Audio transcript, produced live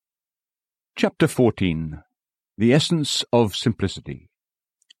Chapter 14. The Essence of Simplicity.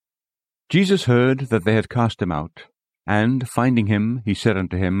 Jesus heard that they had cast him out, and, finding him, he said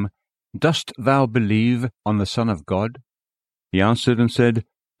unto him, Dost thou believe on the Son of God? He answered and said,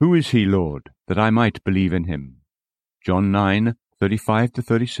 Who is he, Lord, that I might believe in him? John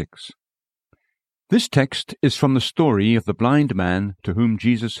 9:35-36. This text is from the story of the blind man to whom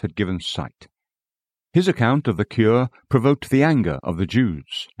Jesus had given sight. His account of the cure provoked the anger of the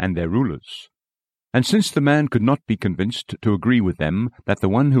Jews and their rulers. And since the man could not be convinced to agree with them that the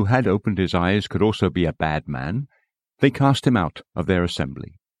one who had opened his eyes could also be a bad man, they cast him out of their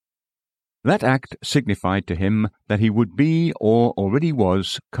assembly. That act signified to him that he would be, or already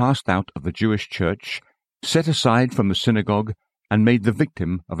was, cast out of the Jewish church, set aside from the synagogue, and made the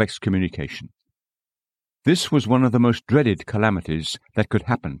victim of excommunication. This was one of the most dreaded calamities that could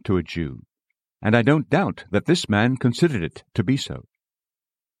happen to a Jew, and I don't doubt that this man considered it to be so.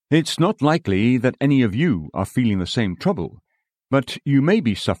 It's not likely that any of you are feeling the same trouble, but you may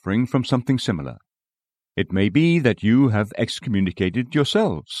be suffering from something similar. It may be that you have excommunicated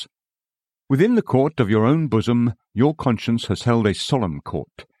yourselves. Within the court of your own bosom, your conscience has held a solemn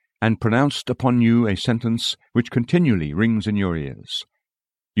court, and pronounced upon you a sentence which continually rings in your ears.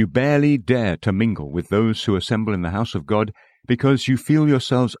 You barely dare to mingle with those who assemble in the house of God because you feel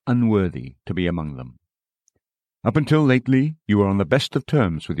yourselves unworthy to be among them. Up until lately, you were on the best of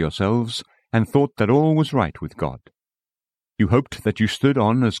terms with yourselves, and thought that all was right with God. You hoped that you stood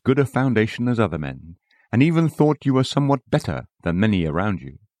on as good a foundation as other men, and even thought you were somewhat better than many around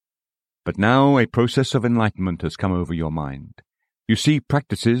you. But now a process of enlightenment has come over your mind. You see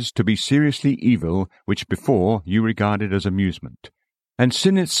practices to be seriously evil which before you regarded as amusement, and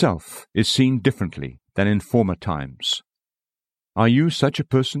sin itself is seen differently than in former times. Are you such a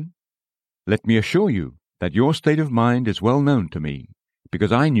person? Let me assure you that your state of mind is well known to me,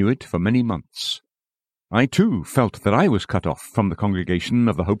 because I knew it for many months. I too felt that I was cut off from the congregation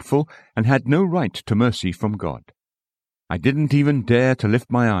of the hopeful and had no right to mercy from God. I didn't even dare to lift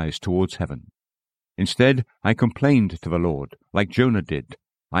my eyes towards heaven. Instead, I complained to the Lord, like Jonah did,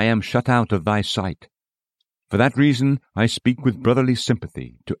 I am shut out of thy sight. For that reason, I speak with brotherly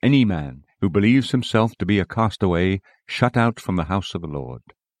sympathy to any man who believes himself to be a castaway, shut out from the house of the Lord.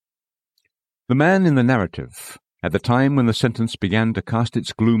 The man in the narrative, at the time when the sentence began to cast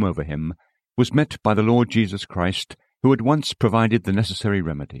its gloom over him, was met by the Lord Jesus Christ, who at once provided the necessary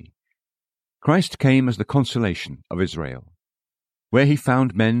remedy. Christ came as the consolation of Israel. Where he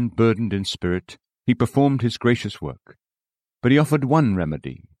found men burdened in spirit, he performed his gracious work. But he offered one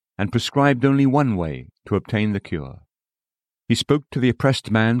remedy, and prescribed only one way to obtain the cure. He spoke to the oppressed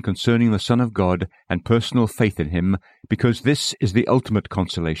man concerning the Son of God and personal faith in him, because this is the ultimate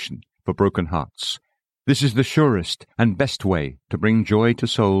consolation for broken hearts. This is the surest and best way to bring joy to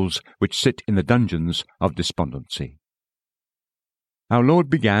souls which sit in the dungeons of despondency. Our Lord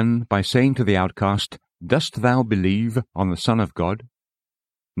began by saying to the outcast, Dost thou believe on the Son of God?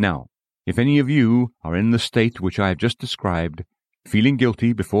 Now, if any of you are in the state which I have just described, feeling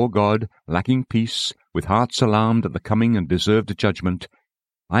guilty before God, lacking peace, with hearts alarmed at the coming and deserved judgment,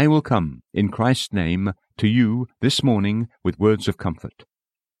 I will come, in Christ's name, to you this morning with words of comfort.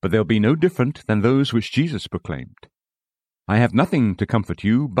 But they'll be no different than those which Jesus proclaimed. I have nothing to comfort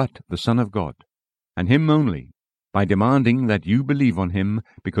you but the Son of God, and him only, by demanding that you believe on him,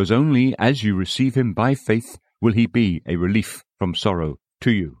 because only as you receive him by faith will he be a relief from sorrow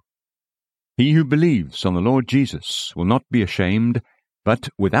to you. He who believes on the Lord Jesus will not be ashamed, but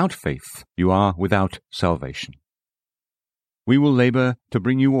without faith you are without salvation. We will labor to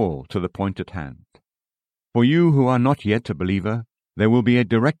bring you all to the point at hand. For you who are not yet a believer, there will be a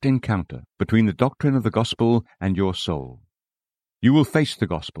direct encounter between the doctrine of the gospel and your soul. You will face the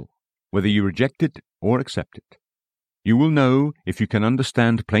gospel, whether you reject it or accept it. You will know, if you can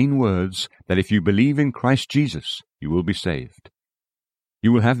understand plain words, that if you believe in Christ Jesus, you will be saved.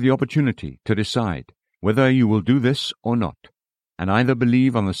 You will have the opportunity to decide whether you will do this or not, and either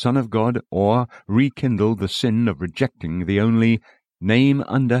believe on the Son of God or rekindle the sin of rejecting the only name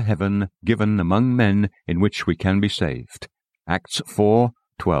under heaven given among men in which we can be saved. Acts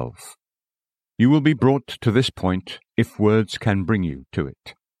 4:12. You will be brought to this point if words can bring you to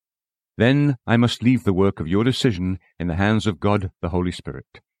it. Then I must leave the work of your decision in the hands of God the Holy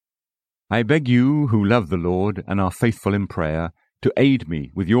Spirit. I beg you who love the Lord and are faithful in prayer to aid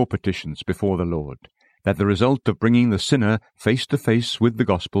me with your petitions before the Lord, that the result of bringing the sinner face to face with the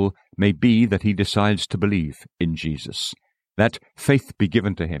gospel may be that he decides to believe in Jesus, that faith be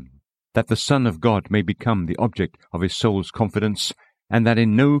given to him, that the Son of God may become the object of his soul's confidence, and that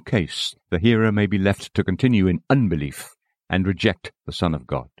in no case the hearer may be left to continue in unbelief and reject the Son of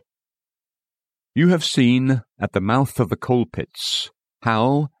God. You have seen, at the mouth of the coal pits,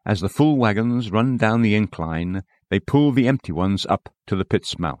 how, as the full wagons run down the incline, they pull the empty ones up to the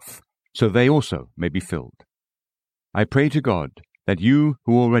pit's mouth, so they also may be filled. I pray to God that you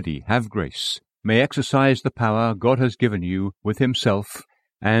who already have grace may exercise the power God has given you with Himself,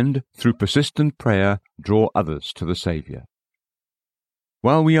 and, through persistent prayer, draw others to the Saviour.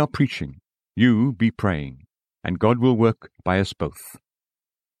 While we are preaching, you be praying, and God will work by us both.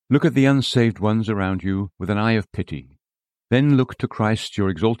 Look at the unsaved ones around you with an eye of pity. Then look to Christ, your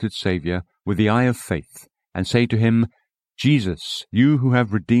exalted Saviour, with the eye of faith, and say to Him, Jesus, you who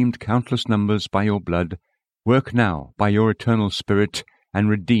have redeemed countless numbers by your blood, work now by your eternal Spirit, and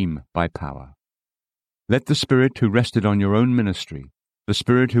redeem by power. Let the Spirit who rested on your own ministry, the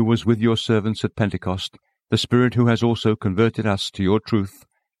Spirit who was with your servants at Pentecost, the Spirit who has also converted us to your truth,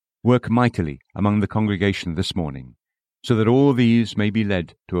 work mightily among the congregation this morning, so that all these may be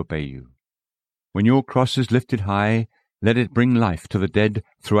led to obey you. When your cross is lifted high, let it bring life to the dead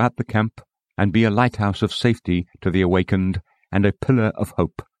throughout the camp, and be a lighthouse of safety to the awakened, and a pillar of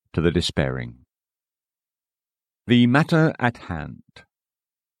hope to the despairing. The matter at hand.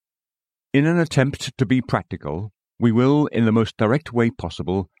 In an attempt to be practical, we will, in the most direct way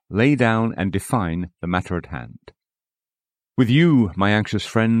possible, lay down and define the matter at hand. With you, my anxious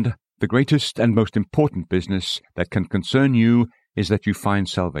friend, the greatest and most important business that can concern you is that you find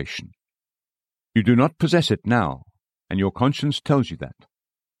salvation. You do not possess it now, and your conscience tells you that.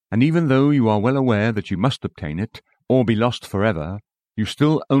 And even though you are well aware that you must obtain it, or be lost forever, you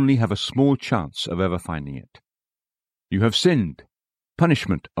still only have a small chance of ever finding it. You have sinned.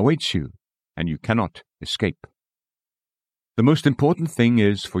 Punishment awaits you, and you cannot escape. The most important thing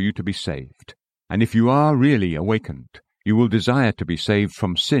is for you to be saved, and if you are really awakened, you will desire to be saved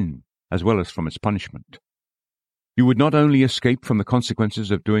from sin as well as from its punishment. You would not only escape from the consequences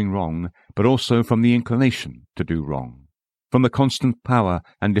of doing wrong, but also from the inclination to do wrong, from the constant power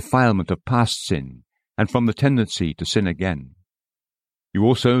and defilement of past sin, and from the tendency to sin again. You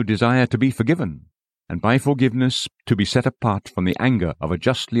also desire to be forgiven, and by forgiveness to be set apart from the anger of a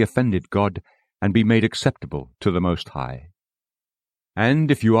justly offended God, and be made acceptable to the Most High.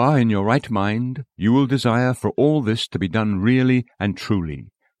 And if you are in your right mind, you will desire for all this to be done really and truly,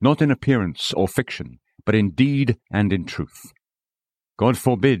 not in appearance or fiction, but in deed and in truth. God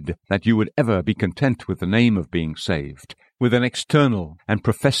forbid that you would ever be content with the name of being saved, with an external and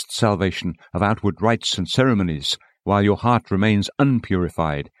professed salvation of outward rites and ceremonies, while your heart remains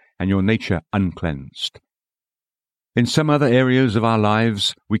unpurified and your nature uncleansed. In some other areas of our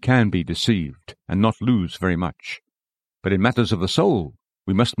lives we can be deceived and not lose very much. But in matters of the soul,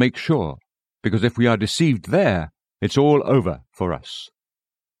 we must make sure, because if we are deceived there, it's all over for us.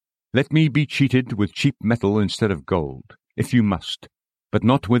 Let me be cheated with cheap metal instead of gold, if you must, but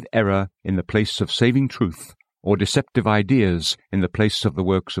not with error in the place of saving truth, or deceptive ideas in the place of the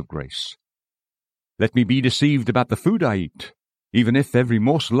works of grace. Let me be deceived about the food I eat, even if every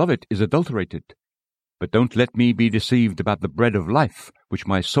morsel of it is adulterated. But don't let me be deceived about the bread of life which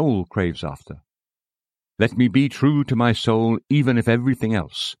my soul craves after. Let me be true to my soul, even if everything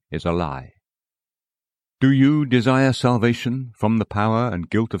else is a lie. Do you desire salvation from the power and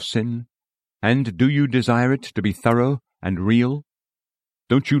guilt of sin? And do you desire it to be thorough and real?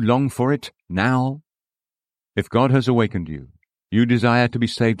 Don't you long for it now? If God has awakened you, you desire to be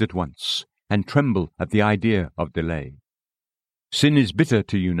saved at once, and tremble at the idea of delay. Sin is bitter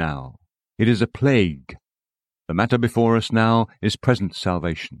to you now. It is a plague. The matter before us now is present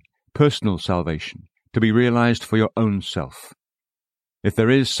salvation, personal salvation, to be realized for your own self. If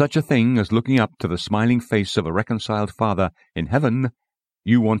there is such a thing as looking up to the smiling face of a reconciled Father in heaven,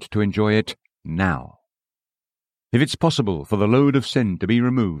 you want to enjoy it now. If it's possible for the load of sin to be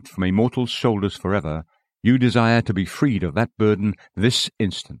removed from a mortal's shoulders forever, you desire to be freed of that burden this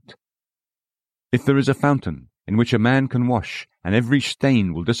instant. If there is a fountain in which a man can wash and every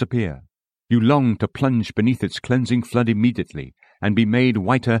stain will disappear, you long to plunge beneath its cleansing flood immediately and be made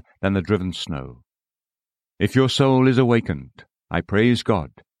whiter than the driven snow. If your soul is awakened, I praise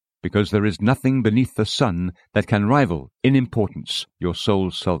God, because there is nothing beneath the sun that can rival in importance your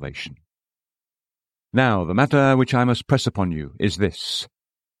soul's salvation. Now, the matter which I must press upon you is this.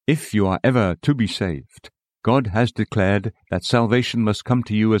 If you are ever to be saved, God has declared that salvation must come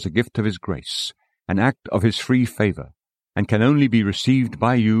to you as a gift of His grace, an act of His free favor, and can only be received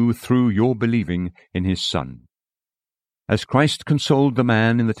by you through your believing in His Son. As Christ consoled the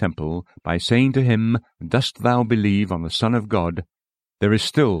man in the temple by saying to him, "Dost thou believe on the Son of God?" there is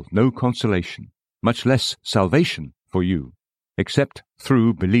still no consolation, much less salvation for you, except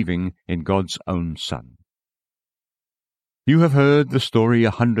through believing in God's own Son. You have heard the story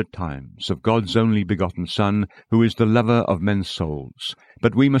 100 times of God's only begotten Son, who is the lover of men's souls,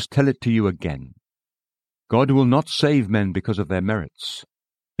 but we must tell it to you again. God will not save men because of their merits.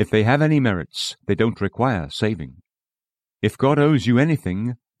 If they have any merits, they don't require saving. If God owes you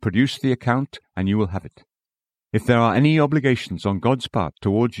anything, produce the account and you will have it. If there are any obligations on God's part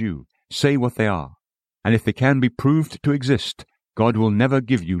towards you, say what they are, and if they can be proved to exist, God will never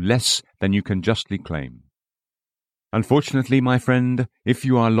give you less than you can justly claim. Unfortunately, my friend, if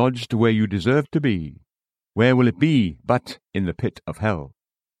you are lodged where you deserve to be, where will it be but in the pit of hell?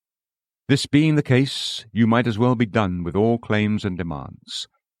 This being the case, you might as well be done with all claims and demands.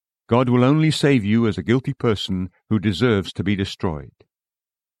 God will only save you as a guilty person who deserves to be destroyed.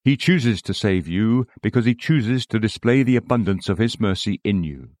 He chooses to save you because he chooses to display the abundance of his mercy in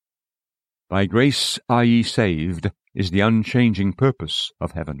you. By grace are ye saved is the unchanging purpose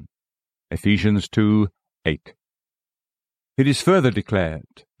of heaven. Ephesians 2:8. It is further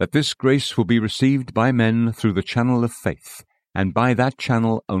declared that this grace will be received by men through the channel of faith, and by that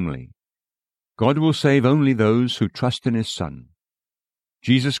channel only. God will save only those who trust in his Son.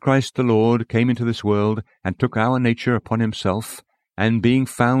 Jesus Christ the Lord came into this world and took our nature upon himself, and being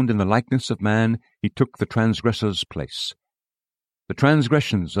found in the likeness of man, he took the transgressor's place. The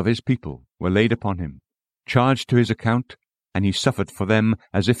transgressions of his people were laid upon him, charged to his account, and he suffered for them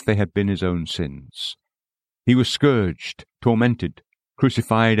as if they had been his own sins. He was scourged, tormented,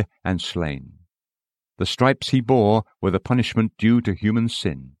 crucified, and slain. The stripes he bore were the punishment due to human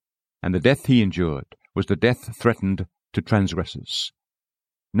sin, and the death he endured was the death threatened to transgressors.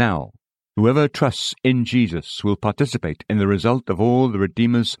 Now, whoever trusts in Jesus will participate in the result of all the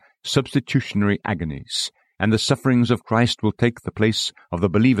Redeemer's substitutionary agonies, and the sufferings of Christ will take the place of the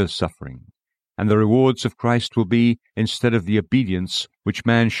believer's suffering, and the rewards of Christ will be instead of the obedience which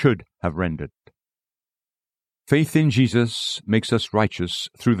man should have rendered. Faith in Jesus makes us righteous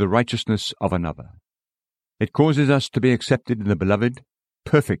through the righteousness of another. It causes us to be accepted in the Beloved,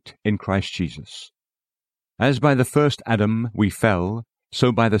 perfect in Christ Jesus. As by the first Adam we fell,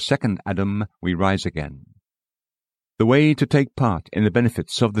 so by the second Adam we rise again. The way to take part in the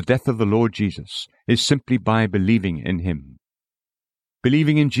benefits of the death of the Lord Jesus is simply by believing in him.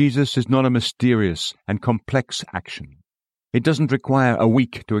 Believing in Jesus is not a mysterious and complex action. It doesn't require a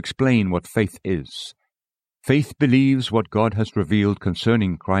week to explain what faith is. Faith believes what God has revealed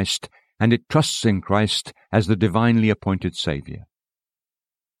concerning Christ, and it trusts in Christ as the divinely appointed Saviour.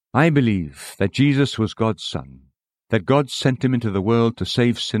 I believe that Jesus was God's Son, that God sent him into the world to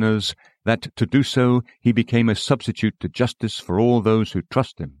save sinners, that to do so he became a substitute to justice for all those who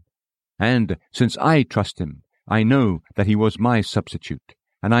trust him. And since I trust him, I know that he was my substitute,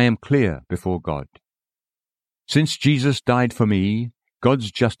 and I am clear before God. Since Jesus died for me,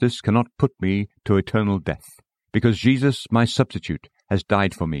 God's justice cannot put me to eternal death, because Jesus, my substitute, has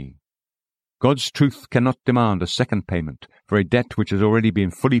died for me. God's truth cannot demand a second payment for a debt which has already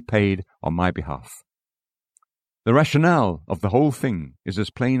been fully paid on my behalf. The rationale of the whole thing is as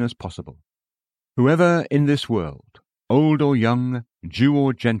plain as possible. Whoever in this world, old or young, Jew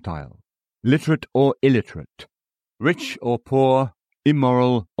or Gentile, literate or illiterate, rich or poor,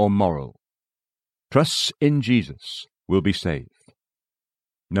 immoral or moral, trusts in Jesus will be saved.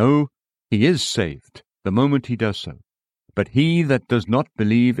 No, he is saved the moment he does so, but he that does not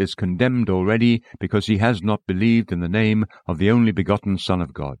believe is condemned already because he has not believed in the name of the only begotten Son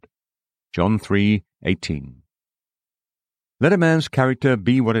of God. John 3:18. Let a man's character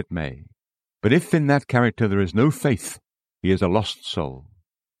be what it may, but if in that character there is no faith, he is a lost soul.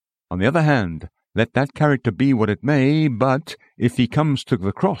 On the other hand, let that character be what it may, but if he comes to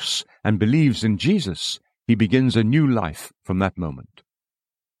the cross and believes in Jesus, he begins a new life from that moment.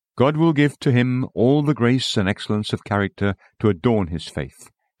 God will give to him all the grace and excellence of character to adorn his faith,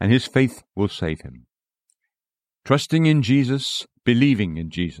 and his faith will save him. Trusting in Jesus, believing in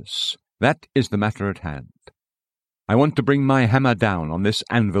Jesus, that is the matter at hand. I want to bring my hammer down on this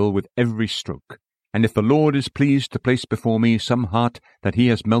anvil with every stroke, and if the Lord is pleased to place before me some heart that he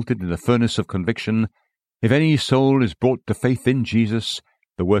has melted in the furnace of conviction, if any soul is brought to faith in Jesus,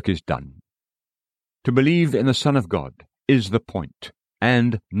 the work is done. To believe in the Son of God is the point,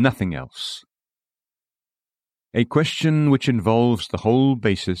 and nothing else. A question which involves the whole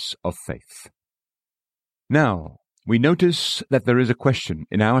basis of faith. Now, we notice that there is a question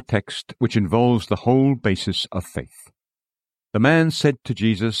in our text which involves the whole basis of faith. The man said to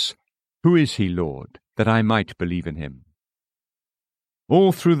Jesus, "Who is he, Lord, that I might believe in him?"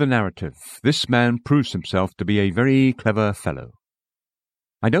 All through the narrative, this man proves himself to be a very clever fellow.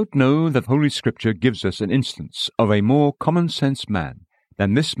 I don't know that Holy Scripture gives us an instance of a more common-sense man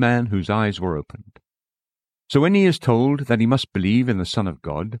than this man whose eyes were opened. So when he is told that he must believe in the Son of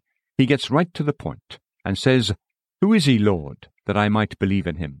God, he gets right to the point and says, "Who is he, Lord, that I might believe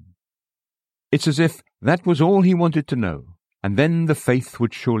in him?" It's as if that was all he wanted to know, and then the faith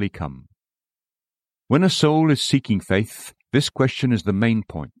would surely come. When a soul is seeking faith, this question is the main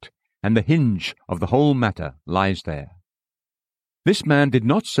point, and the hinge of the whole matter lies there. This man did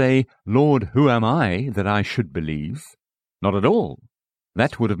not say, "Lord, who am I that I should believe?" Not at all.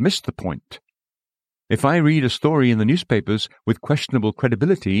 That would have missed the point. If I read a story in the newspapers with questionable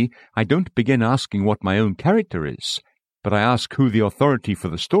credibility, I don't begin asking what my own character is, but I ask who the authority for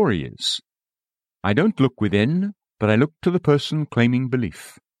the story is. I don't look within, but I look to the person claiming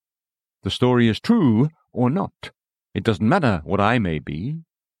belief. The story is true or not. It doesn't matter what I may be.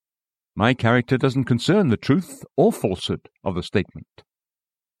 My character doesn't concern the truth or falsehood of the statement.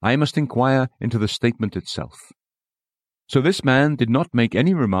 I must inquire into the statement itself. So this man did not make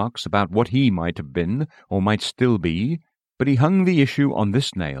any remarks about what he might have been or might still be, but he hung the issue on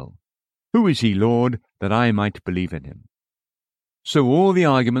this nail. Who is he, Lord, that I might believe in him? So all the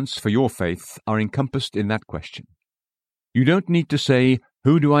arguments for your faith are encompassed in that question. You don't need to say,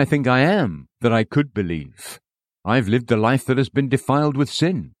 "Who do I think I am, that I could believe? I've lived a life that has been defiled with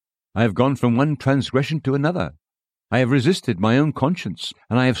sin. I have gone from one transgression to another. I have resisted my own conscience,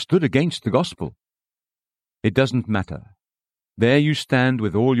 and I have stood against the gospel." It doesn't matter. There you stand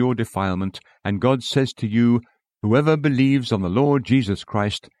with all your defilement, and God says to you, "Whoever believes on the Lord Jesus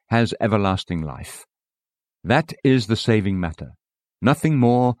Christ has everlasting life." That is the saving matter, nothing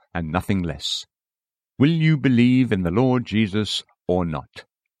more and nothing less. Will you believe in the Lord Jesus or not?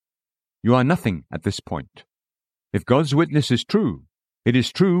 You are nothing at this point. If God's witness is true, it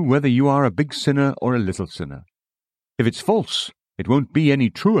is true whether you are a big sinner or a little sinner. If it's false, it won't be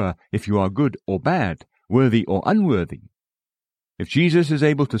any truer if you are good or bad, worthy or unworthy. If Jesus is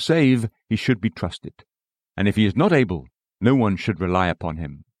able to save, he should be trusted. And if he is not able, no one should rely upon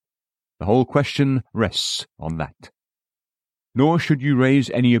him. The whole question rests on that. Nor should you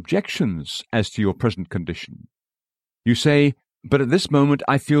raise any objections as to your present condition. You say, "But at this moment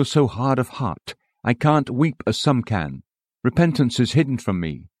I feel so hard of heart. I can't weep as some can. Repentance is hidden from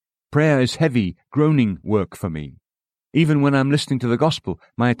me. Prayer is heavy, groaning work for me. Even when I'm listening to the gospel,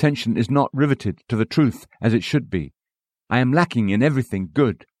 my attention is not riveted to the truth as it should be. I am lacking in everything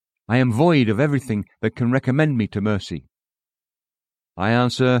good. I am void of everything that can recommend me to mercy." I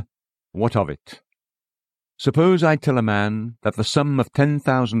answer, what of it? Suppose I tell a man that the sum of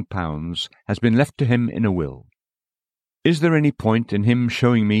 £10,000 has been left to him in a will. Is there any point in him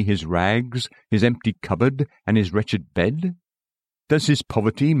showing me his rags, his empty cupboard, and his wretched bed? Does his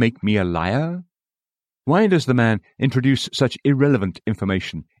poverty make me a liar? Why does the man introduce such irrelevant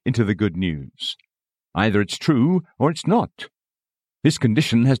information into the good news? Either it's true or it's not. His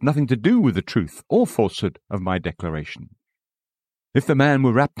condition has nothing to do with the truth or falsehood of my declaration. If the man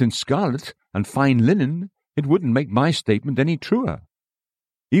were wrapped in scarlet and fine linen, it wouldn't make my statement any truer.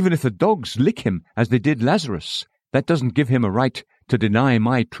 Even if the dogs lick him as they did Lazarus, that doesn't give him a right to deny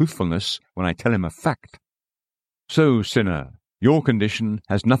my truthfulness when I tell him a fact. So, sinner, your condition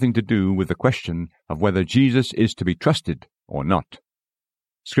has nothing to do with the question of whether Jesus is to be trusted or not.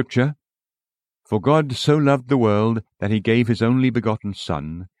 Scripture, "For God so loved the world that he gave his only begotten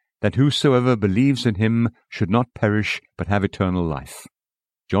Son, that whosoever believes in him should not perish but have eternal life."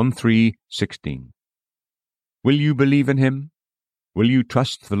 John 3:16. Will you believe in him? Will you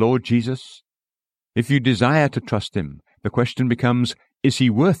trust the Lord Jesus? If you desire to trust him, the question becomes, is he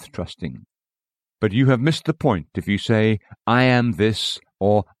worth trusting? But you have missed the point if you say, "I am this,"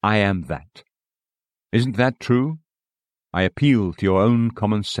 or "I am that." Isn't that true? I appeal to your own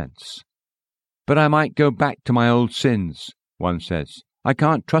common sense. "But I might go back to my old sins," one says. "I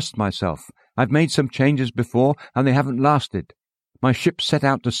can't trust myself. I've made some changes before, and they haven't lasted. My ship set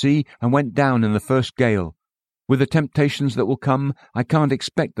out to sea and went down in the first gale. With the temptations that will come, I can't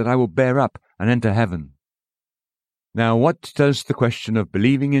expect that I will bear up and enter heaven." Now, what does the question of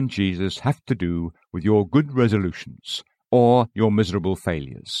believing in Jesus have to do with your good resolutions or your miserable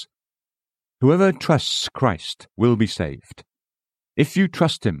failures? Whoever trusts Christ will be saved. If you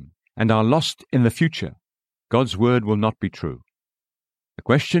trust him and are lost in the future, God's word will not be true. The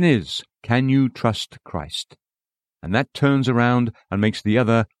question is, can you trust Christ? And that turns around and makes the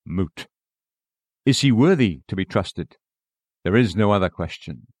other moot. Is he worthy to be trusted? There is no other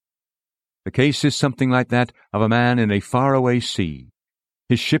question. The case is something like that of a man in a faraway sea.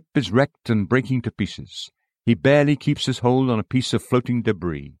 His ship is wrecked and breaking to pieces. He barely keeps his hold on a piece of floating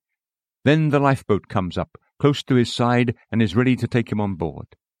debris. Then the lifeboat comes up, close to his side, and is ready to take him on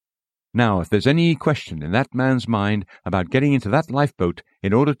board. Now, if there's any question in that man's mind about getting into that lifeboat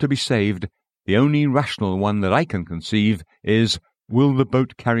in order to be saved, The only rational one that I can conceive is, will the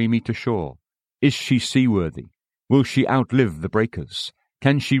boat carry me to shore? Is she seaworthy? Will she outlive the breakers?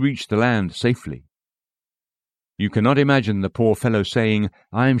 Can she reach the land safely? You cannot imagine the poor fellow saying,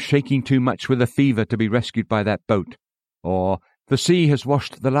 I am shaking too much with a fever to be rescued by that boat, or the sea has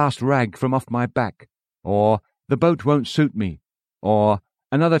washed the last rag from off my back, or the boat won't suit me, or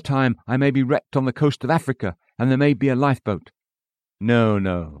another time I may be wrecked on the coast of Africa and there may be a lifeboat. No,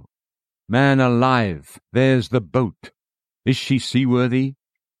 no. Man alive, there's the boat. Is she seaworthy?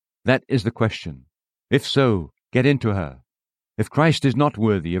 That is the question. If so, get into her. If Christ is not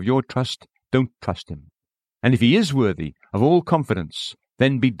worthy of your trust, don't trust him. And if he is worthy of all confidence,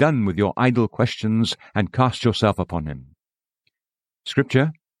 then be done with your idle questions and cast yourself upon him.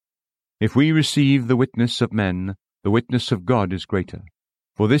 Scripture: If we receive the witness of men, the witness of God is greater.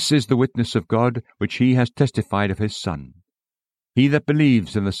 For this is the witness of God which he has testified of his Son. He that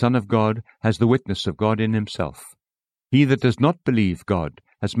believes in the Son of God has the witness of God in himself. He that does not believe God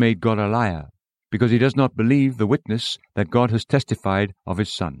has made God a liar, because he does not believe the witness that God has testified of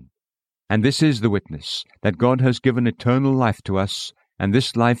his Son. And this is the witness, that God has given eternal life to us, and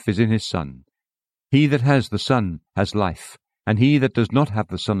this life is in his Son. He that has the Son has life, and he that does not have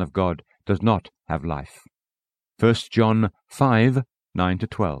the Son of God does not have life. 1 John 5,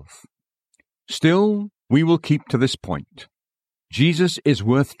 9-12. Still, we will keep to this point. Jesus is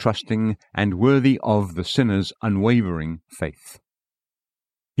worth trusting and worthy of the sinner's unwavering faith.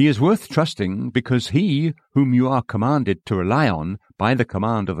 He is worth trusting because he whom you are commanded to rely on by the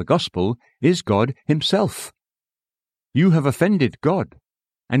command of the gospel is God himself. You have offended God,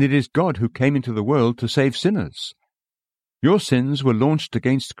 and it is God who came into the world to save sinners. Your sins were launched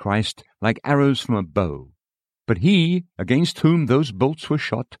against Christ like arrows from a bow, but he, against whom those bolts were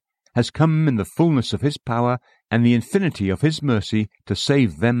shot, has come in the fullness of his power and the infinity of his mercy to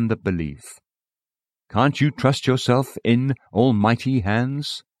save them that believe. Can't you trust yourself in almighty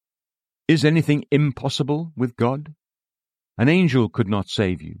hands? Is anything impossible with God? An angel could not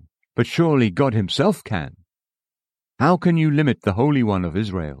save you, but surely God himself can. How can you limit the Holy One of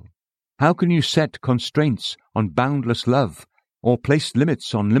Israel? How can you set constraints on boundless love, or place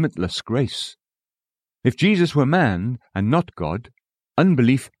limits on limitless grace? If Jesus were man and not God,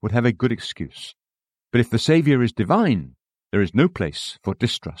 unbelief would have a good excuse. But if the Saviour is divine, there is no place for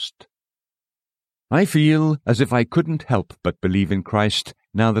distrust. I feel as if I couldn't help but believe in Christ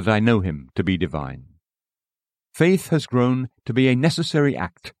now that I know him to be divine. Faith has grown to be a necessary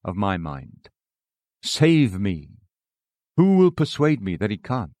act of my mind. Save me! Who will persuade me that he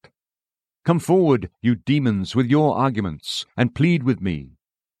can't? Come forward, you demons, with your arguments, and plead with me.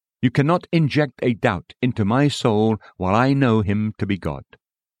 You cannot inject a doubt into my soul while I know him to be God.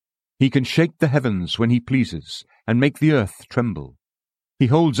 He can shake the heavens when he pleases, and make the earth tremble. He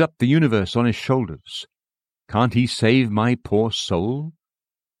holds up the universe on his shoulders. Can't he save my poor soul?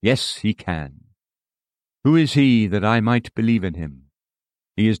 Yes, he can. Who is he that I might believe in him?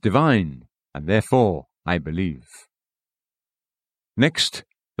 He is divine, and therefore I believe. Next,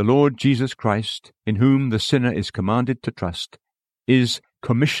 the Lord Jesus Christ, in whom the sinner is commanded to trust, is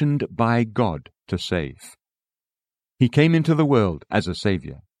commissioned by God to save. He came into the world as a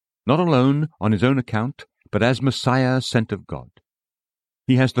Saviour, not alone on his own account, but as Messiah sent of God.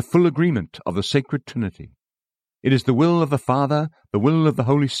 He has the full agreement of the Sacred Trinity. It is the will of the Father, the will of the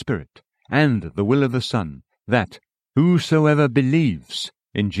Holy Spirit, and the will of the Son, that whosoever believes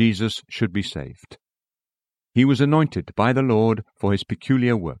in Jesus should be saved. He was anointed by the Lord for his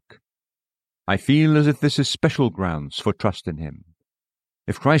peculiar work. I feel as if this is special grounds for trust in him.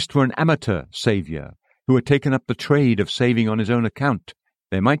 If Christ were an amateur Saviour, who had taken up the trade of saving on his own account,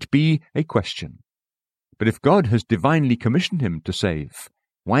 there might be a question. But if God has divinely commissioned him to save,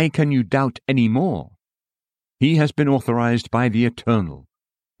 why can you doubt any more? He has been authorized by the Eternal.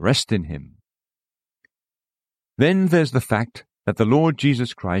 Rest in him. Then there's the fact that the Lord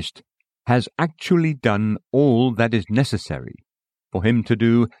Jesus Christ has actually done all that is necessary for him to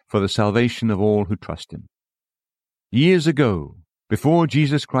do for the salvation of all who trust him. Years ago, before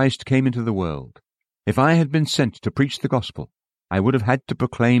Jesus Christ came into the world, if I had been sent to preach the gospel, I would have had to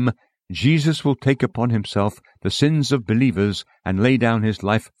proclaim, Jesus will take upon himself the sins of believers and lay down his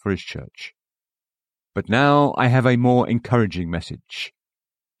life for his church. But now I have a more encouraging message.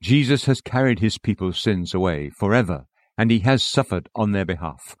 Jesus has carried his people's sins away forever, and he has suffered on their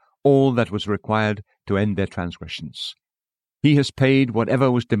behalf all that was required to end their transgressions. He has paid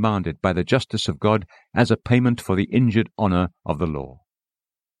whatever was demanded by the justice of God as a payment for the injured honor of the law.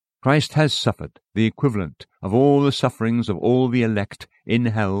 Christ has suffered the equivalent of all the sufferings of all the elect in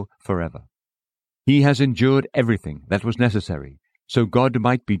hell forever. He has endured everything that was necessary so God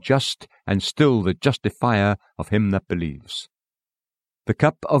might be just and still the justifier of him that believes. The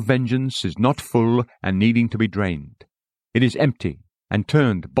cup of vengeance is not full and needing to be drained. It is empty and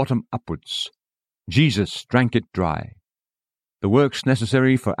turned bottom upwards. Jesus drank it dry. The works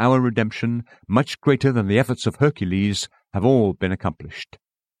necessary for our redemption, much greater than the efforts of Hercules, have all been accomplished.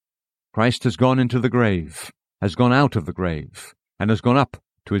 Christ has gone into the grave, has gone out of the grave, and has gone up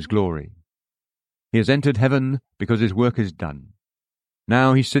to his glory. He has entered heaven because his work is done.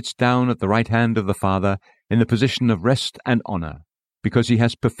 Now he sits down at the right hand of the Father in the position of rest and honor, because he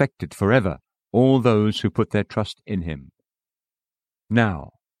has perfected forever all those who put their trust in him.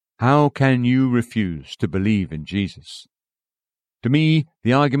 Now, how can you refuse to believe in Jesus? To me,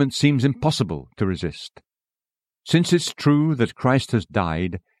 the argument seems impossible to resist. Since it's true that Christ has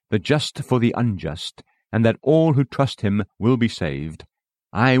died, the just for the unjust, and that all who trust him will be saved,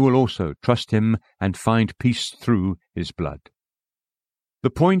 I will also trust him and find peace through his blood. The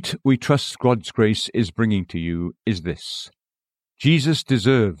point we trust God's grace is bringing to you is this: Jesus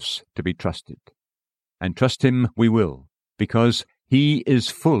deserves to be trusted, and trust him we will, because he is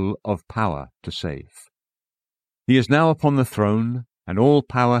full of power to save. He is now upon the throne, and all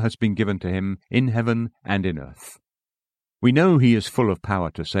power has been given to him in heaven and in earth. We know he is full of power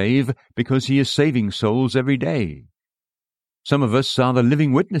to save because he is saving souls every day. Some of us are the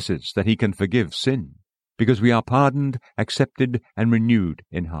living witnesses that he can forgive sin, because we are pardoned, accepted, and renewed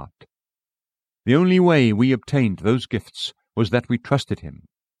in heart. The only way we obtained those gifts was that we trusted him.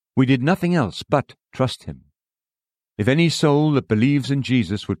 We did nothing else but trust him. If any soul that believes in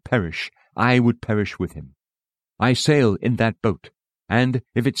Jesus would perish, I would perish with him. I sail in that boat, and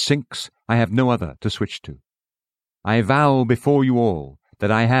if it sinks, I have no other to switch to. I vow before you all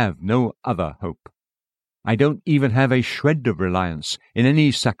that I have no other hope. I don't even have a shred of reliance in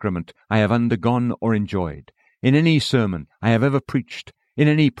any sacrament I have undergone or enjoyed, in any sermon I have ever preached, in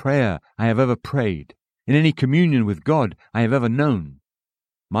any prayer I have ever prayed, in any communion with God I have ever known.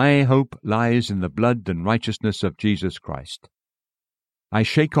 My hope lies in the blood and righteousness of Jesus Christ. I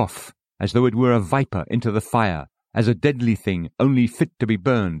shake off, as though it were a viper into the fire, as a deadly thing only fit to be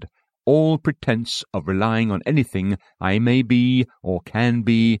burned, all pretense of relying on anything I may be, or can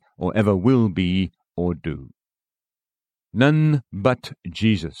be, or ever will be, or do. None but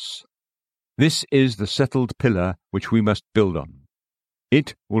Jesus. This is the settled pillar which we must build on.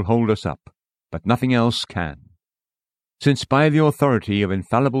 It will hold us up, but nothing else can. Since by the authority of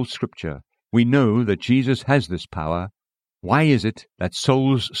infallible Scripture we know that Jesus has this power, why is it that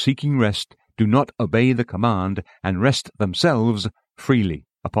souls seeking rest do not obey the command and rest themselves freely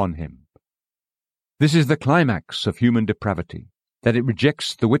upon him? This is the climax of human depravity, that it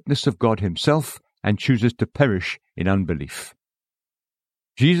rejects the witness of God himself and chooses to perish in unbelief.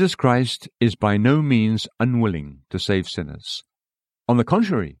 Jesus Christ is by no means unwilling to save sinners. On the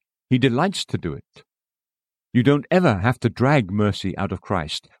contrary, he delights to do it. You don't ever have to drag mercy out of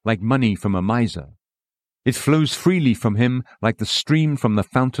Christ like money from a miser. It flows freely from him like the stream from the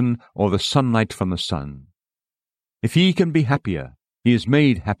fountain or the sunlight from the sun. If he can be happier, he is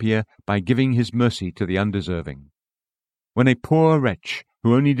made happier by giving his mercy to the undeserving. When a poor wretch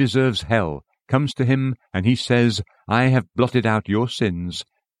who only deserves hell comes to him and he says, "I have blotted out your sins,"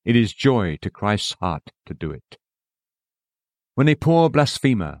 it is joy to Christ's heart to do it. When a poor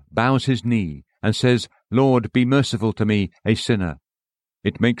blasphemer bows his knee and says, "Lord, be merciful to me, a sinner,"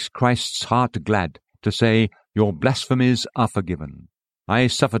 it makes Christ's heart glad to say, "Your blasphemies are forgiven. I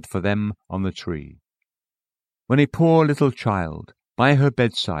suffered for them on the tree." When a poor little child by her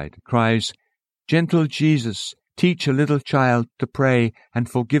bedside cries, "Gentle Jesus, teach a little child to pray and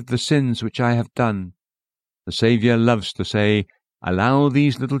forgive the sins which I have done," the Saviour loves to say, "Allow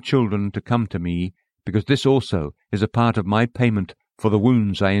these little children to come to me, because this also is a part of my payment for the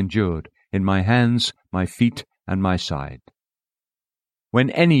wounds I endured in my hands, my feet, and my side." When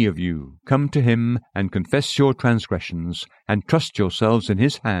any of you come to him and confess your transgressions and trust yourselves in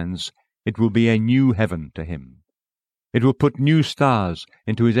his hands, it will be a new heaven to him. It will put new stars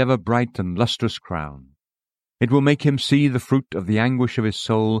into his ever-bright and lustrous crown. It will make him see the fruit of the anguish of his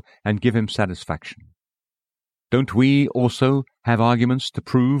soul and give him satisfaction. Don't we also have arguments to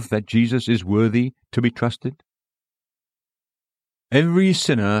prove that Jesus is worthy to be trusted? Every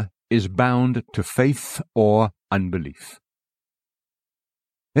sinner is bound to faith or unbelief.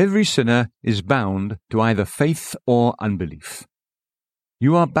 Every sinner is bound to either faith or unbelief.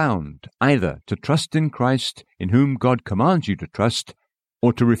 You are bound either to trust in Christ, in whom God commands you to trust,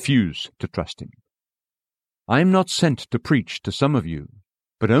 or to refuse to trust him. I am not sent to preach to some of you,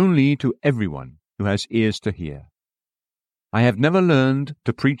 but only to everyone who has ears to hear. I have never learned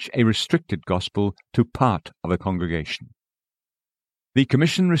to preach a restricted gospel to part of a congregation. The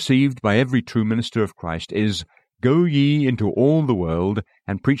commission received by every true minister of Christ is, "Go ye into all the world,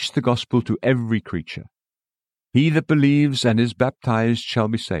 and preach the gospel to every creature. He that believes and is baptized shall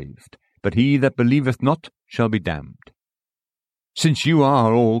be saved, but he that believeth not shall be damned." Since you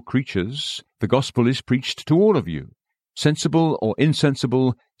are all creatures, the gospel is preached to all of you, sensible or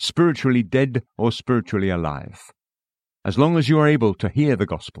insensible, spiritually dead or spiritually alive. As long as you are able to hear the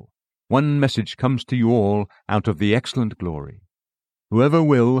gospel, one message comes to you all out of the excellent glory. Whoever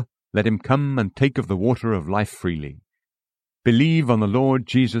will, let him come and take of the water of life freely. Believe on the Lord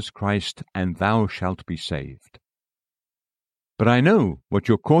Jesus Christ, and thou shalt be saved. But I know what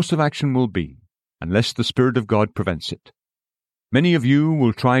your course of action will be, unless the Spirit of God prevents it. Many of you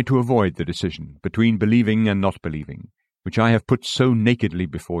will try to avoid the decision between believing and not believing, which I have put so nakedly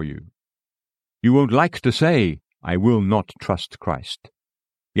before you. You won't like to say, "I will not trust Christ."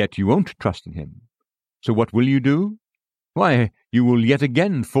 Yet you won't trust in him. So what will you do? Why, you will yet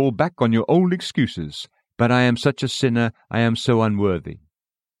again fall back on your old excuses. "But I am such a sinner, I am so unworthy."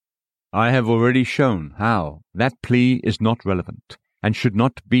 I have already shown how that plea is not relevant, and should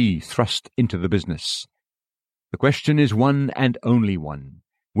not be thrust into the business. The question is one and only one.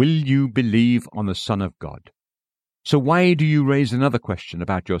 Will you believe on the Son of God? So why do you raise another question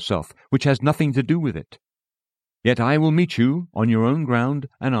about yourself, which has nothing to do with it? Yet I will meet you on your own ground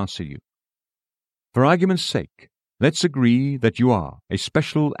and answer you. For argument's sake, let's agree that you are a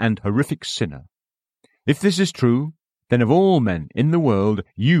special and horrific sinner. If this is true, then of all men in the world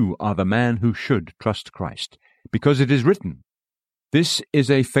you are the man who should trust Christ, because it is written, "This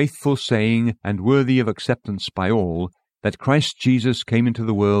is a faithful saying and worthy of acceptance by all, that Christ Jesus came into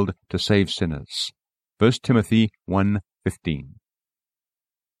the world to save sinners." 1 Timothy 1:15.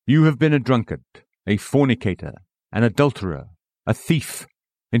 You have been a drunkard, a fornicator, an adulterer, a thief,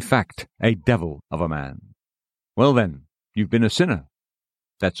 in fact, a devil of a man. Well then, you've been a sinner.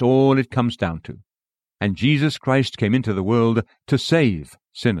 That's all it comes down to. And Jesus Christ came into the world to save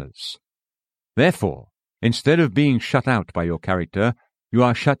sinners. Therefore, instead of being shut out by your character, you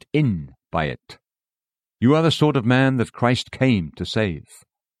are shut in by it. You are the sort of man that Christ came to save.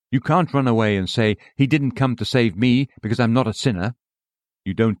 You can't run away and say, "He didn't come to save me because I'm not a sinner."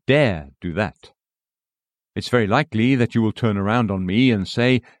 You don't dare do that. It's very likely that you will turn around on me and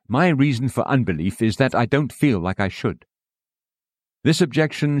say, "My reason for unbelief is that I don't feel like I should." This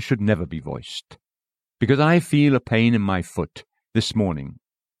objection should never be voiced. Because I feel a pain in my foot this morning,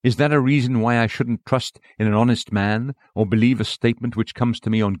 is that a reason why I shouldn't trust in an honest man or believe a statement which comes to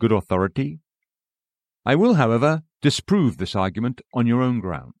me on good authority? I will, however, disprove this argument on your own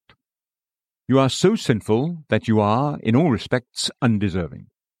ground. You are so sinful that you are, in all respects,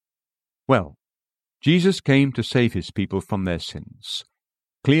 undeserving. Well, Jesus came to save his people from their sins.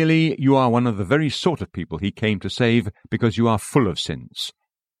 Clearly, you are one of the very sort of people he came to save because you are full of sins.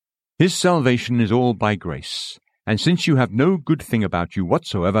 His salvation is all by grace, and since you have no good thing about you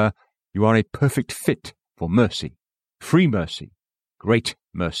whatsoever, you are a perfect fit for mercy, free mercy, great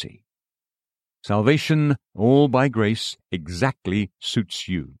mercy. Salvation, all by grace, exactly suits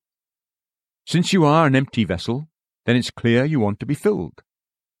you. Since you are an empty vessel, then it's clear you want to be filled.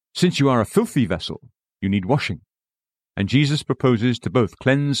 Since you are a filthy vessel, you need washing. And Jesus proposes to both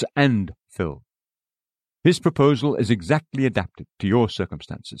cleanse and fill. His proposal is exactly adapted to your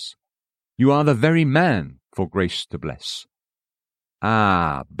circumstances. You are the very man for grace to bless.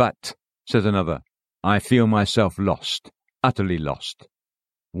 "Ah, but," says another, "I feel myself lost, utterly lost."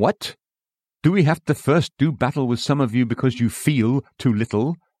 What? Do we have to first do battle with some of you because you feel too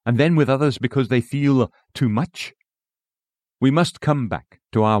little, and then with others because they feel too much? We must come back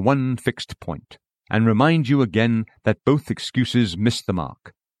to our one fixed point, and remind you again that both excuses miss the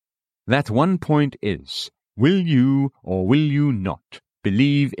mark. That one point is, will you or will you not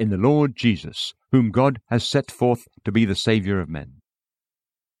believe in the Lord Jesus, whom God has set forth to be the Saviour of men?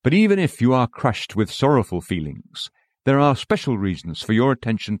 But even if you are crushed with sorrowful feelings, there are special reasons for your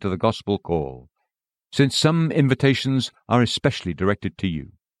attention to the gospel call, since some invitations are especially directed to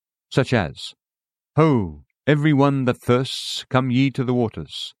you, such as, "Ho, every one that thirsts, come ye to the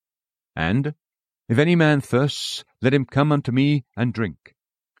waters," and, "If any man thirsts, let him come unto me and drink."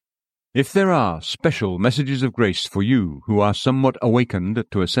 If there are special messages of grace for you who are somewhat awakened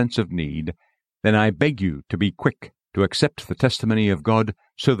to a sense of need, then I beg you to be quick to accept the testimony of God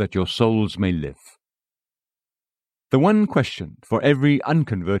so that your souls may live. The one question for every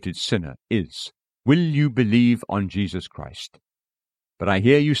unconverted sinner is, will you believe on Jesus Christ? But I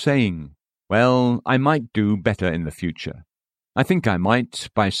hear you saying, "Well, I might do better in the future. I think I might,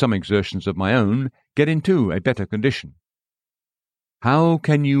 by some exertions of my own, get into a better condition." How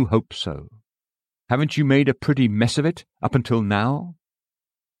can you hope so? Haven't you made a pretty mess of it up until now?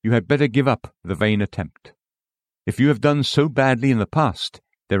 you had better give up the vain attempt. If you have done so badly in the past,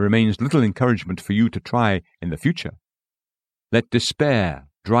 there remains little encouragement for you to try in the future. Let despair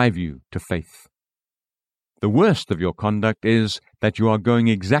drive you to faith. The worst of your conduct is that you are going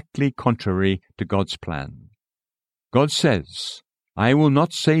exactly contrary to God's plan. God says, "I will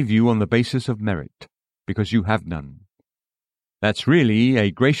not save you on the basis of merit, because you have none." That's really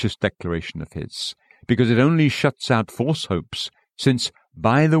a gracious declaration of His, because it only shuts out false hopes, since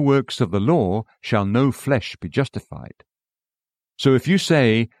by the works of the law shall no flesh be justified. So if you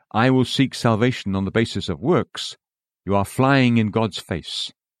say, "I will seek salvation on the basis of works," you are flying in God's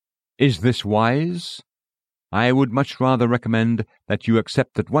face. Is this wise? I would much rather recommend that you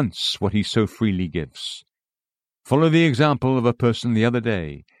accept at once what He so freely gives. Follow the example of a person the other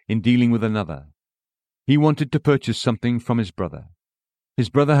day in dealing with another. He wanted to purchase something from his brother. His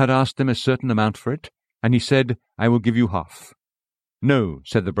brother had asked him a certain amount for it, and he said, "I will give you half." "No,"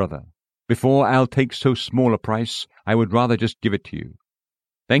 said the brother. "Before I'll take so small a price, I would rather just give it to you."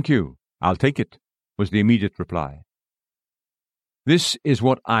 "Thank you, I'll take it," was the immediate reply. This is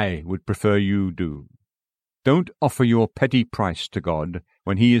what I would prefer you do. Don't offer your petty price to God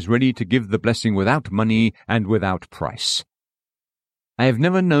when He is ready to give the blessing without money and without price. I have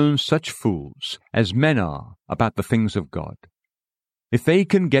never known such fools as men are about the things of God. If they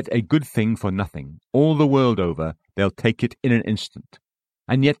can get a good thing for nothing, all the world over, they'll take it in an instant,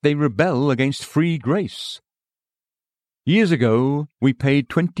 and yet they rebel against free grace. Years ago, we paid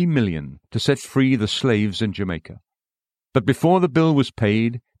 $20 million to set free the slaves in Jamaica. But before the bill was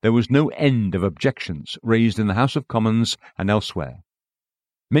paid, there was no end of objections raised in the House of Commons and elsewhere.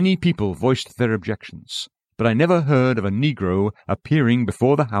 Many people voiced their objections, but I never heard of a Negro appearing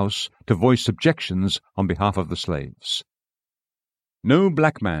before the House to voice objections on behalf of the slaves. No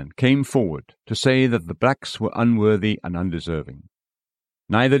black man came forward to say that the blacks were unworthy and undeserving.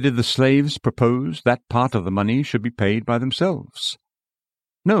 Neither did the slaves propose that part of the money should be paid by themselves.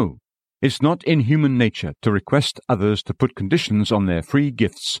 No, it's not in human nature to request others to put conditions on their free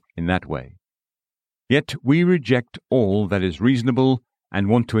gifts in that way. Yet we reject all that is reasonable and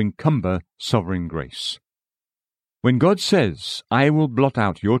want to encumber sovereign grace. When God says, "I will blot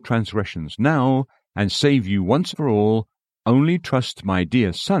out your transgressions now and save you once for all, only trust my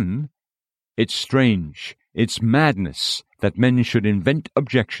dear Son," it's strange, it's madness that men should invent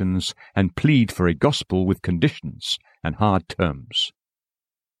objections and plead for a gospel with conditions and hard terms.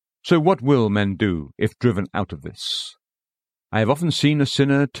 So what will men do if driven out of this? I have often seen a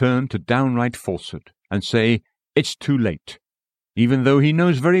sinner turn to downright falsehood and say, "It's too late," even though he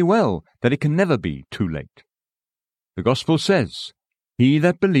knows very well that it can never be too late. The Gospel says, "He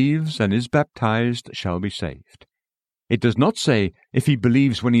that believes and is baptized shall be saved." It does not say if he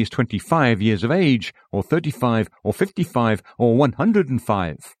believes when he is 25 years of age, or 35, or 55, or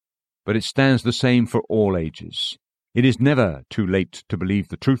 105, but it stands the same for all ages. It is never too late to believe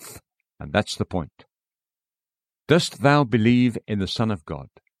the truth, and that's the point. Dost thou believe in the Son of God?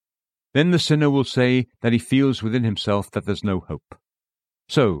 Then the sinner will say that he feels within himself that there's no hope.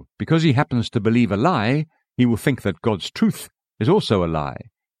 So, because he happens to believe a lie, he will think that God's truth is also a lie,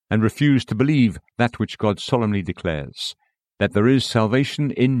 and refuse to believe that which God solemnly declares, that there is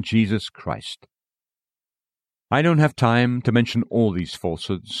salvation in Jesus Christ. I don't have time to mention all these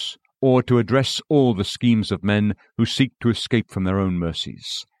falsehoods, or to address all the schemes of men who seek to escape from their own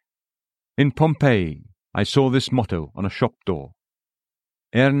mercies. In Pompeii, I saw this motto on a shop door: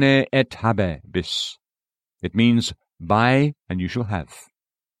 Erne et habe bis. It means, buy and you shall have.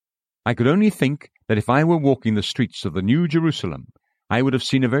 I could only think that if I were walking the streets of the New Jerusalem, I would have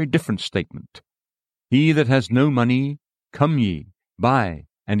seen a very different statement. He that has no money, come ye, buy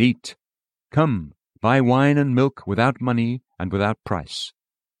and eat. Come, buy wine and milk without money and without price.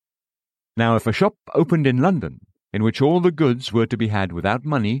 Now, if a shop opened in London, in which all the goods were to be had without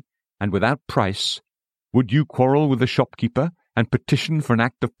money and without price, would you quarrel with the shopkeeper and petition for an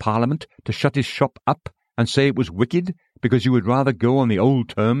Act of Parliament to shut his shop up and say it was wicked because you would rather go on the old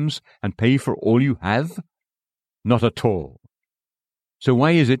terms and pay for all you have? Not at all. So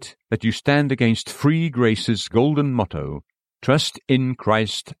why is it that you stand against free grace's golden motto, "Trust in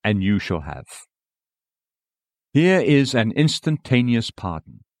Christ and you shall have"? Here is an instantaneous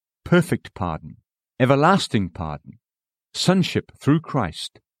pardon, perfect pardon, everlasting pardon, sonship through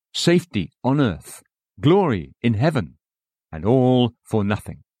Christ, safety on earth, glory in heaven, and all for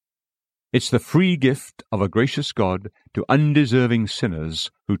nothing. It's the free gift of a gracious God to undeserving sinners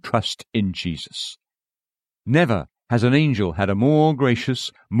who trust in Jesus. Never has an angel had a more gracious,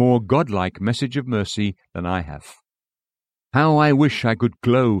 more godlike message of mercy than I have. How I wish I could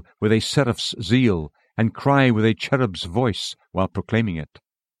glow with a seraph's zeal and cry with a cherub's voice while proclaiming it.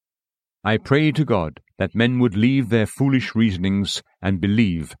 I pray to God that men would leave their foolish reasonings and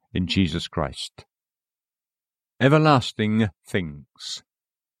believe in Jesus Christ. Everlasting things.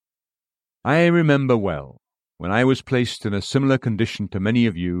 I remember well, when I was placed in a similar condition to many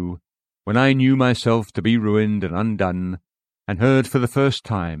of you, when I knew myself to be ruined and undone, and heard for the first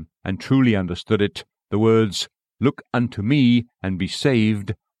time, and truly understood it, the words, "Look unto me, and be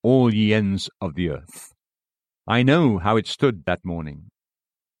saved, all ye ends of the earth." I know how it stood that morning.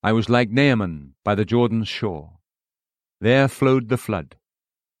 I was like Naaman by the Jordan's shore. There flowed the flood.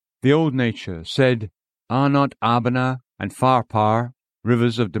 The old nature said, "Are not Abana and Pharpar,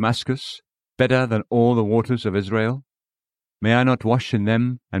 rivers of Damascus, better than all the waters of Israel? May I not wash in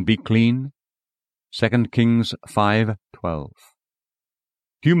them and be clean?" 2 Kings 5:12.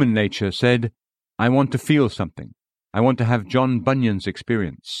 Human nature said, "I want to feel something. I want to have John Bunyan's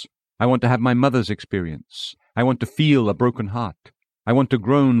experience. I want to have my mother's experience. I want to feel a broken heart. I want to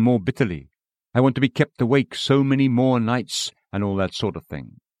groan more bitterly. I want to be kept awake so many more nights," and all that sort of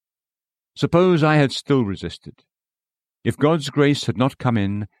thing. Suppose I had still resisted. If God's grace had not come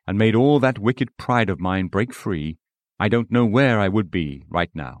in and made all that wicked pride of mine break free, I don't know where I would be right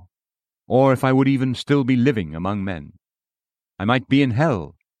now, or if I would even still be living among men. I might be in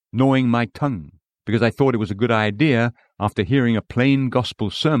hell, gnawing my tongue, because I thought it was a good idea, after hearing a plain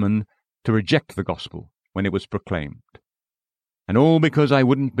gospel sermon, to reject the gospel when it was proclaimed. And all because I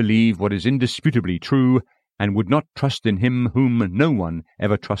wouldn't believe what is indisputably true, and would not trust in him whom no one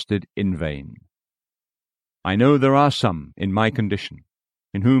ever trusted in vain. I know there are some in my condition,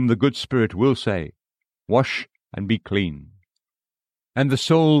 in whom the good Spirit will say, "Wash and be clean." And the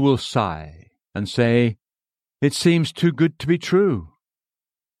soul will sigh and say, "It seems too good to be true."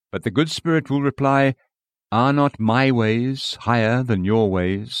 But the good Spirit will reply, "Are not my ways higher than your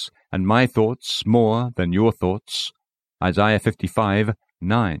ways, and my thoughts more than your thoughts?" Isaiah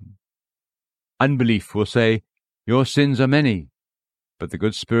 55:9. Unbelief will say, "Your sins are many." But the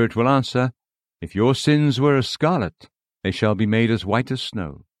good Spirit will answer, "If your sins were as scarlet, they shall be made as white as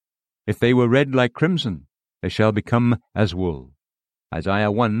snow. If they were red like crimson, they shall become as wool."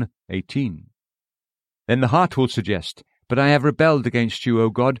 Isaiah 1:18. Then the heart will suggest, "But I have rebelled against you,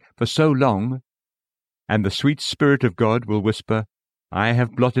 O God, for so long." And the sweet Spirit of God will whisper, "I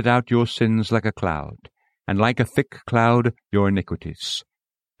have blotted out your sins like a cloud, and like a thick cloud your iniquities.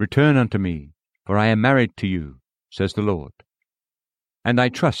 Return unto me, for I am married to you, says the Lord." And I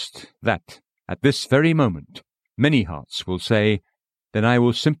trust that, at this very moment, many hearts will say, "Then I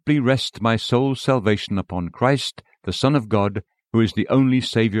will simply rest my soul's salvation upon Christ, the Son of God, who is the only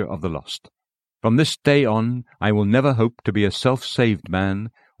Saviour of the lost. From this day on, I will never hope to be a self-saved man,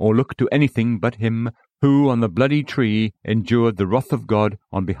 or look to anything but him who on the bloody tree endured the wrath of God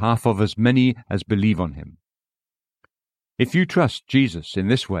on behalf of as many as believe on him." If you trust Jesus in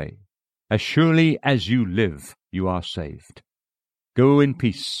this way, as surely as you live, you are saved. Go in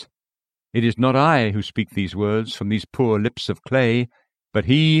peace. It is not I who speak these words from these poor lips of clay, but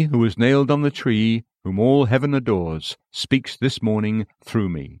he who was nailed on the tree, whom all heaven adores, speaks this morning through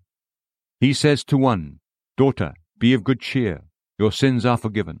me. He says to one, "Daughter, be of good cheer, your sins are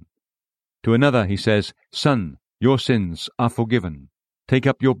forgiven." To another he says, "Son, your sins are forgiven. Take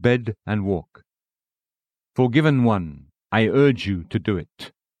up your bed and walk." Forgiven one, I urge you to do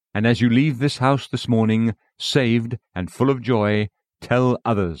it. And as you leave this house this morning, saved and full of joy, tell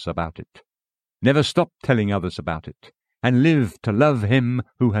others about it. Never stop telling others about it, and live to love him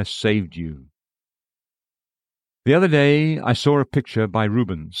who has saved you. The other day I saw a picture by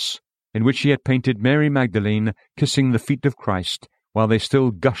Rubens, in which he had painted Mary Magdalene kissing the feet of Christ while they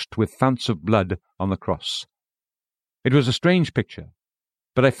still gushed with founts of blood on the cross. It was a strange picture,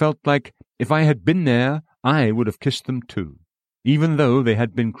 but I felt like if I had been there, I would have kissed them too, even though they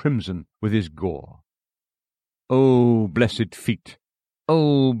had been crimson with his gore. Oh, blessed feet!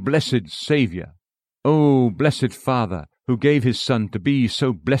 Oh, blessed Saviour! Oh, blessed Father, who gave his Son to be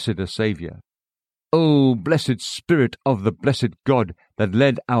so blessed a Saviour! Oh, blessed Spirit of the blessed God that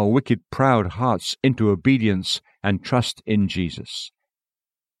led our wicked proud hearts into obedience and trust in Jesus.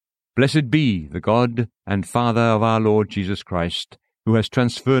 Blessed be the God and Father of our Lord Jesus Christ, who has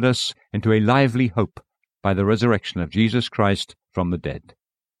transferred us into a lively hope by the resurrection of Jesus Christ from the dead.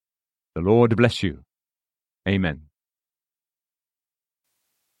 The Lord bless you. Amen.